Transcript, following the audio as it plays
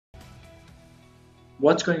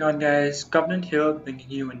What's going on, guys? Covenant here, bringing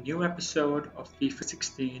you a new episode of FIFA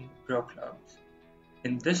 16 Pro Clubs.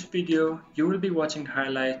 In this video, you will be watching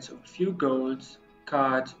highlights of a few goals,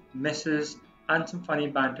 cards, misses, and some funny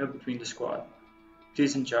banter between the squad.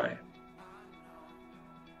 Please enjoy.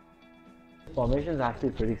 Formation is actually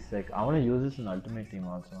pretty sick. I want to use this in Ultimate Team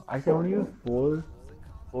also. Actually, I want to use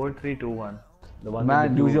 4-3-2-1. The one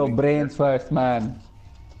Man, use your brains first, man.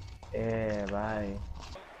 Yeah, bye.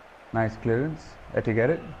 Nice clearance. Did you get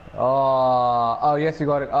it? Oh, yes, you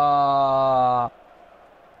got it. Oh,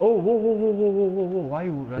 whoa. Why are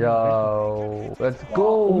you running? Yo, let's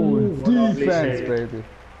go. Ooh, Defense, save. baby.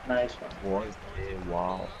 Nice one.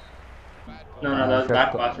 Wow. No, that was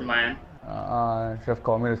bad pass from my end. Chef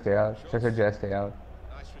called me to stay out. Chef said just stay out.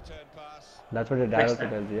 That's what your dad Next also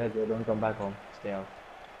time. tells you. Yeah, Joe, don't come back home. Stay out.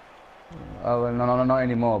 Well, no, not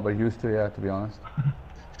anymore, but used to, yeah, to be honest.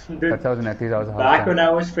 Dude, That's how I was in Ethis, I was a back half when I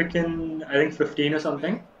was freaking, I think 15 or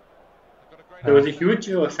something, there was a huge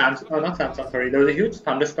there was a huge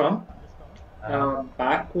thunderstorm.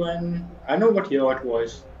 Back when, I don't know what year it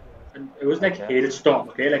was. And it was like hailstorm,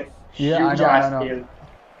 okay? Like Yeah, huge I ass know. hail.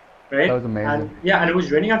 Right? That was amazing. And yeah, and it was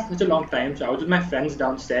raining out for such a long time, so I was with my friends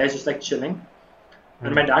downstairs just like chilling.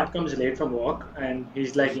 And my dad comes late from work and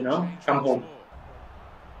he's like, come home.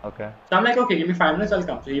 Okay. So I'm like, okay, give me 5 minutes, I'll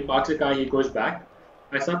come. So he parks the car, he goes back.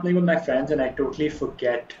 I start playing with my friends and I totally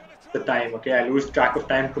forget the time, okay? I lose track of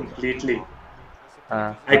time completely.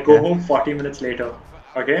 I go home 40 minutes later,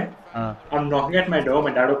 okay? I'm knocking at my door,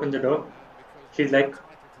 my dad opens the door. She's like,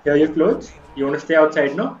 here are your clothes. You want to stay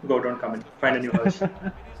outside? No? Go, don't come in. Find a new house.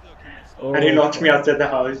 And he locks me outside the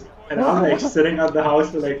house. And I'm like sitting at the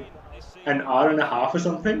house for like an hour and a half or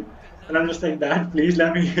something. And I'm just like, Dad, please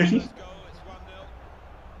let me in.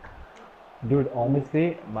 Dude,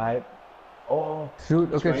 honestly, my... Oh,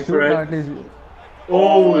 Shoot, okay, Going shoot for it. now at least.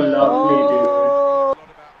 Oh, lovely,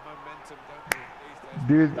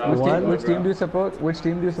 Dude, That was which good, team bro. do you support? Which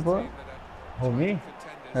team do you support? oh me?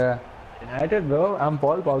 Yeah. United, bro. I'm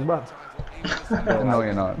Paul Pogba. No,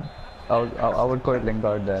 you're not. I would call it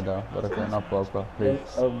Lingard there, though. But okay, not Pogba, please.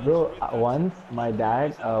 Bro, once I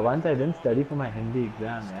didn't study for my Hindi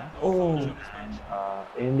exam, yeah? Oh.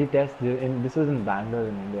 And in the test, this was in Bangalore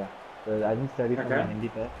in India. So I didn't study for my Okay. Hindi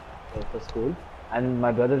test for school. And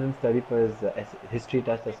my brother didn't study for his history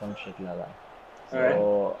test or some shit like that.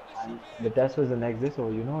 So and the test was the next day. So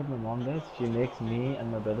you know what my mom does? She makes me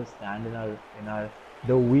and my brother stand in our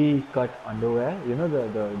the wee cut underwear. You know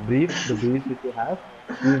the briefs that you have.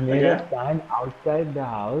 We made us Okay. stand outside the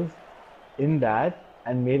house in that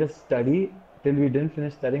and made us study till we didn't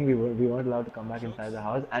finish studying. We weren't allowed to come back inside the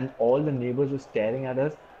house, and all the neighbors were staring at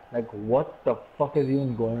us like, what the fuck is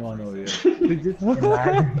even going on over here? So just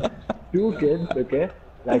imagine two kids, okay?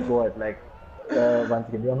 Like what? Like once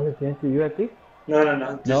again, you want me to change to you, I think? No.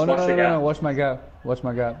 Just No, watch the gap. watch my gap. Watch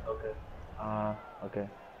my gap. Okay. Okay.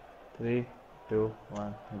 3, 2,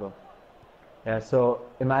 1, go. Yeah, so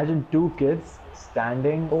imagine two kids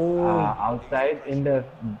standing outside in the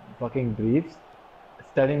fucking briefs,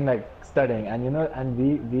 studying, and and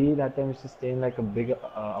we that time used to stay in like a big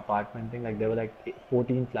apartment thing, like there were like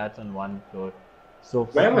 14 flats on one floor. So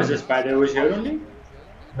Where was fucking this, by the way? Was here only?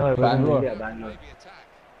 no, it was in Bangalore. India, Bangalore.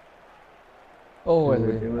 Oh, well,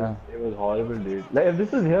 Dude, yeah. it was horrible, dude. Like if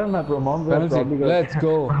this was here, my mom would have Penalty. probably got Let's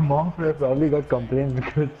go. my mom would have probably got complaints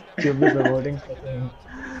because she'll be promoting fucking.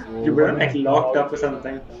 You were like locked up or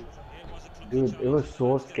something. Dude, it was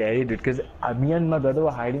so scary, dude. Because me and my brother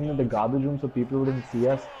were hiding in the garbage room so people wouldn't see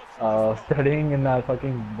us studying in our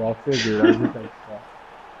fucking boxes, dude. I was just like,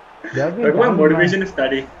 there have been But my times, motivation man. to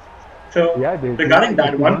study. So, Yeah, dude. regarding that,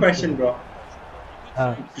 If you one want question, to.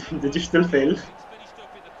 bro. Did you still fail?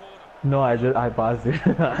 No, I passed it.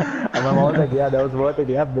 And my mom was like, yeah, that was worth it.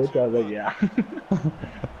 Yeah, bitch. I was like, yeah.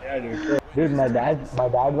 Yeah, dude. Dude, my dad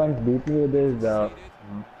once beat me with his.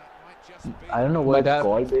 I don't know what it's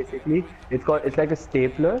called basically. It's like a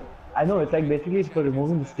stapler. I know it's like basically it's for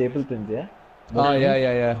removing the staple pins, yeah? Oh,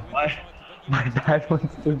 yeah. My dad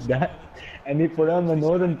once took that and he put it on my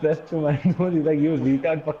nose and pressed to my nose. He's like, you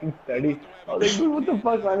retard, fucking study. I was like, dude, what the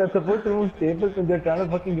fuck, man? I'm supposed to remove staple pins. They're trying to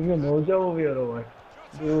fucking give me a nose job over here or what?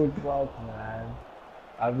 Dude, fuck, man.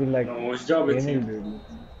 I've been like, Nose job, it training, seems. dude.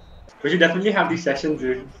 We should definitely have these sessions,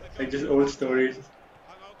 dude. Like just old stories.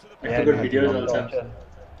 Like Yeah, for good dude, videos no also. torture.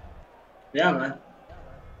 Yeah, man.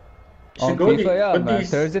 You On should go FIFA, yeah, put man. these.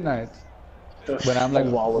 Thursday nights. those- When I'm like, Oh,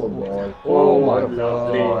 wow, what a ball. oh what my a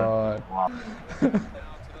lovely. god.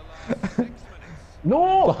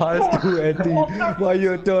 No! Pass to Eddie. Why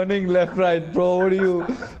you're turning left, right, bro? What are you?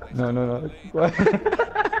 No.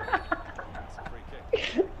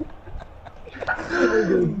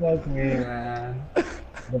 Dude, fuck me, man.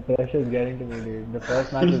 The pressure is getting to me, dude. The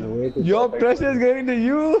first match was way too Your perfect. pressure is getting to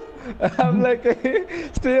you. I'm like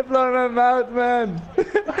a staple on my mouth, man.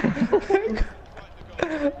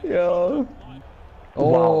 Yo. Wow,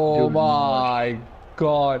 Oh dude. my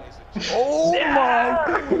god. Oh my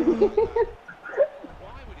god.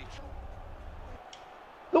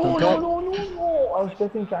 No, no, no, no, no. I was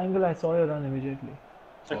pressing triangle. I saw you run immediately.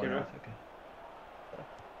 It's okay, bro. It's okay.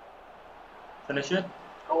 Finish it.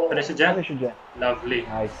 Oh, Finish it, Jan. finish it, Jan. Lovely.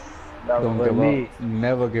 Nice. Don't give Lovely. up.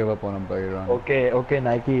 Never give up on a by run. Okay, okay,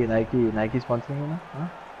 Nike sponsoring you now? Huh?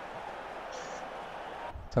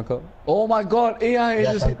 Sanka. Oh my god, AI is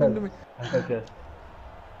just hitting to me. Yes.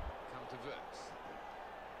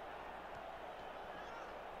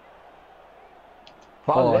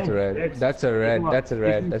 Oh, that's a red. That's a red. That's a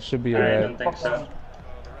red. That should be a I red. don't think so.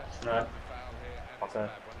 It's not. Okay.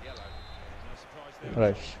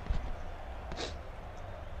 Right.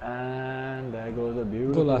 And there goes a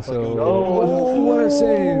beautiful Golasso. goal. Oh, what a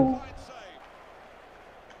save!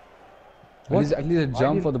 At least a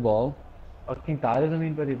jump for the ball. Fucking तारे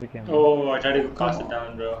ज़मीन पर ही became. Oh, I tried to cast it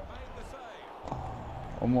down, bro.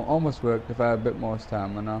 Almost worked if I had a bit more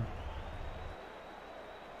stamina.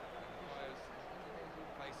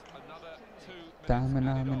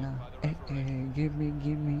 Stamina, give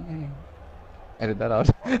me, Edit that out.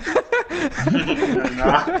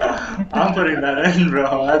 Nah, I'm putting that in,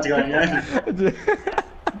 bro. That's going in.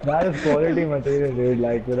 That is quality material, dude.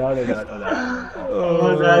 Like without a doubt of that.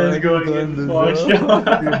 Oh, that is going in for sure.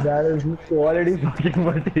 Dude, that is quality fucking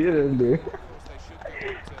material, dude.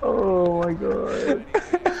 Oh my god.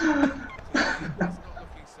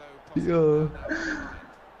 Yo.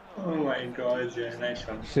 Oh my god, yeah, nice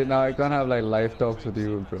one. Shit, now I can't have like live talks with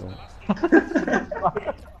you, bro.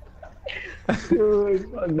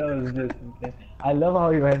 Dude, fuck, that was just insane. I love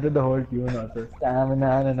how he went with the whole tune also.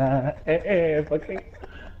 Stamina, na, fucking.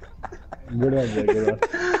 Good one, Jay, good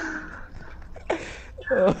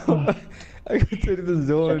one. I got sit in the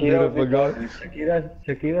zone, dude. I forgot.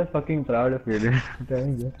 Shakira's fucking proud of you, dude. I'm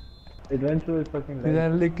telling you. It went through his fucking Did I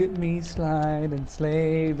life. look at me slide and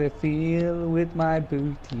slay the field with my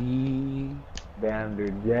booty? Damn,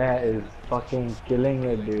 dude. Yeah, is fucking killing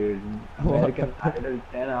it, dude. American Idol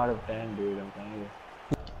 10 out of 10, dude. I'm telling you.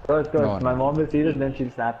 First, No, my no. mom will see this, then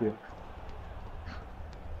she'll slap you.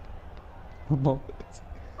 Oh,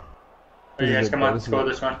 yes, come on, score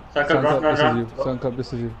this one. Sanka, Sankar, run, this run, is you. run. Sankar,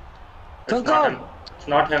 this is you. It's not Sankar! him. It's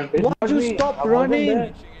not him. It's Why not you me. stop I wasn't running?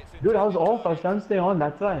 there. Dude, I was off. I was trying to stay on,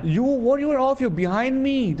 that's why. You were off. You're behind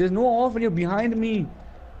me. There's no off when you're behind me.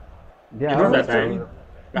 Yeah, You I know was that, right? You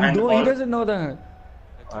Behind the don't. He ball. doesn't know that.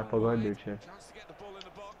 I forgot, dude. Shit.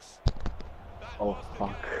 Oh,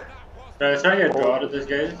 fuck. Let's try to get a draw to this,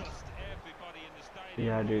 guys.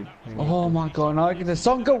 Yeah, dude. Oh my god! Now I can say,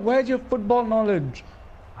 Sankar, where's your football knowledge?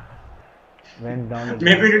 Went down the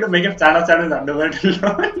Maybe we need to make him stand outside his underwear to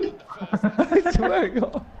learn. I swear to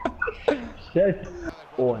God. Shit.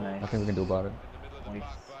 Oh, nice. Nothing we can do about it. Nice.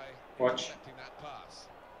 Watch.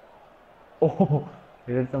 Oh,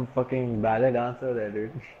 he did some fucking ballet dancer there,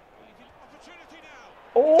 dude.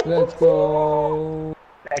 Oh, Let's go.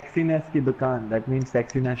 sexiness ki dukaan. That means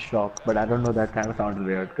sexiness shop. But I don't know, that kind of sounds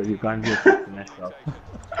weird because you can't be a sexiness shop.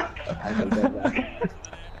 I will get that.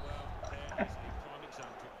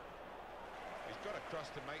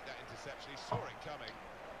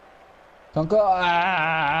 Sankar.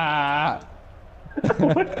 Ah!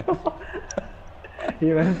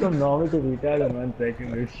 He went from normal to retard in 1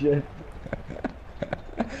 second, dude. Shit.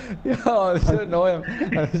 Yo, I should know him.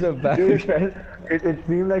 I was a bad. Dude, it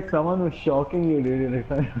seemed like someone was shocking you, dude.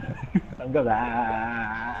 I'm going,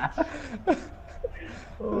 ah.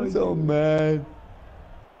 I'm so mad.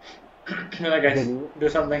 Come on, guys. Do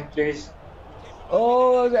something, please.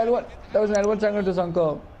 Oh, that was an L1 Sankar to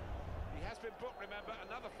Sankar.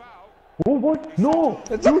 Oh, what? No!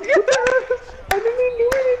 That's Dude, I didn't even do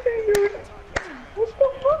anything, dude. What the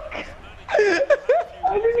fuck?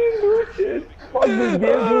 I didn't even do shit. Fuck this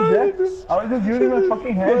game, dude. I was just using my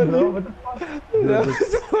fucking head, bro. What the fuck? That was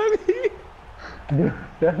funny. Dude,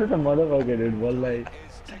 that was a motherfucker, dude. Wallahi.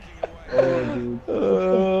 Oh, dude.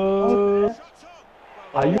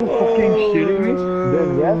 Are you fucking shitting me? The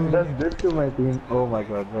ref does this to my team. Oh my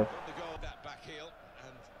god, bro.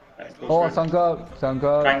 Oh, Sankar.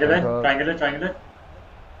 Triangle.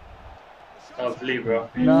 Lovely, bro.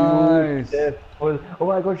 Nice. Yes. Oh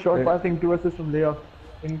my god, short passing, 2 assists from layup.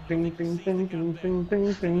 Ting ting ting ting ting ting ting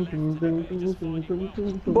ting ting ting ting ting ting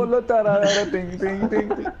ting ting. Bolo tarara, ting ting ting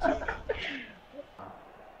ting.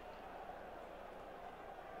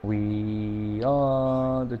 We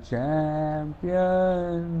are the champions.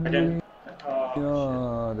 Again. We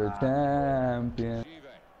are the champions.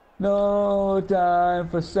 No time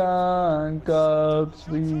for sun cups.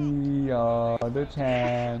 We are the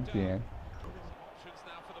champion.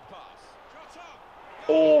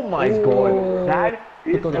 Oh my god, Oh, that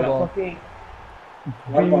is pick up the a ball. fucking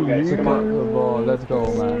One more, guys. Pick Come up on. the ball. Let's go,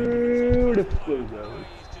 man. beautiful goal.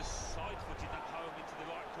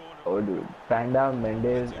 Oh dude, Panda,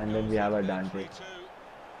 Mendes, and then we have our Dante.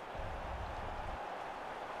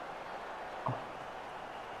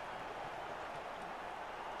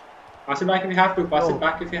 Pass it back if you have to. Pass it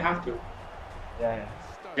back if you have to. Yeah.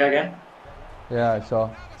 Yeah, again. Yeah, I saw.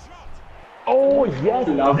 Oh yes,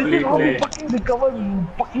 Lovely this is how we play. fucking recover.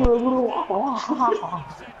 Fucking.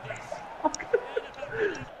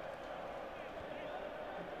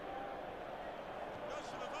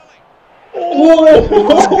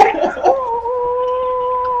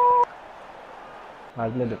 Oh!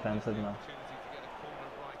 I'll play defensive now.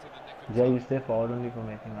 Jay, you stay forward only for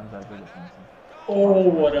making runs. I'll play defensive. Oh,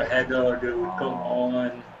 what a header, dude. Come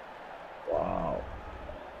on. Wow.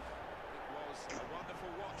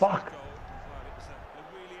 Fuck.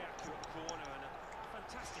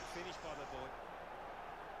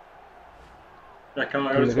 Right, come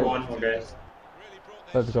on, let's go one more, guys.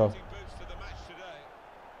 Let's go.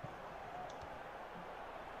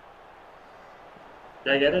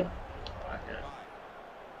 Did I get it? Okay.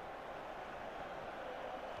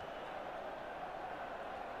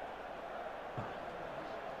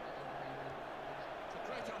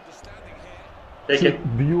 Take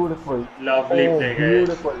it. Beautiful. Lovely play, guys.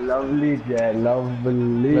 Beautiful. Lovely, Jay.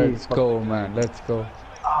 Lovely. Let's go, man. Let's go.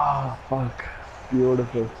 Ah, fuck.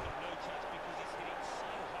 Beautiful.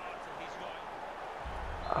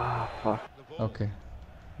 Ah, fuck. Okay.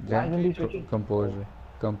 Why isn't he switching? Composure.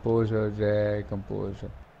 Composure, Jay.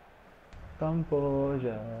 Composure.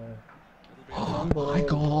 Composure. Oh my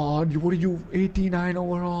god. What are you? 89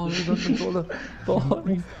 overall. You don't control the ball.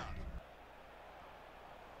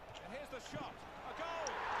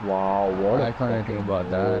 Wow, what I can't think about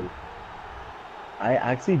that. I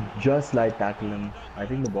actually just slide tackle him. I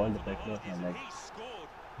think the ball deflected off my leg.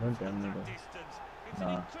 Don't tell me though.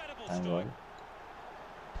 Nah, thank God.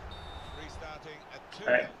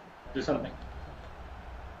 Alright, do something.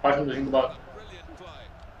 Apart from think about.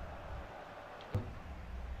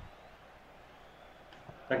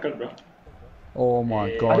 Thank God, bro. Oh my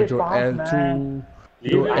Hey. god. Your Pass, L2. man.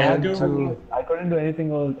 Leave Your it, L2. I couldn't do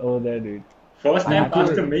anything over there, dude. First I time had pass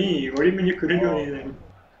to- to me. What do you mean you couldn't do anything?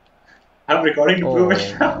 I'm recording to prove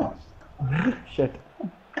it now. Shit.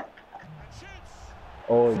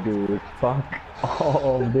 Oh, dude. Fuck.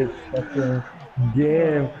 Oh, this fucking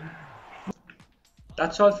game.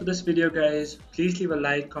 That's all for this video, guys. Please leave a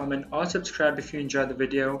like, comment, or subscribe if you enjoyed the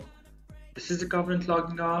video. This is the Covenant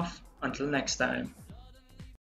logging off. Until next time.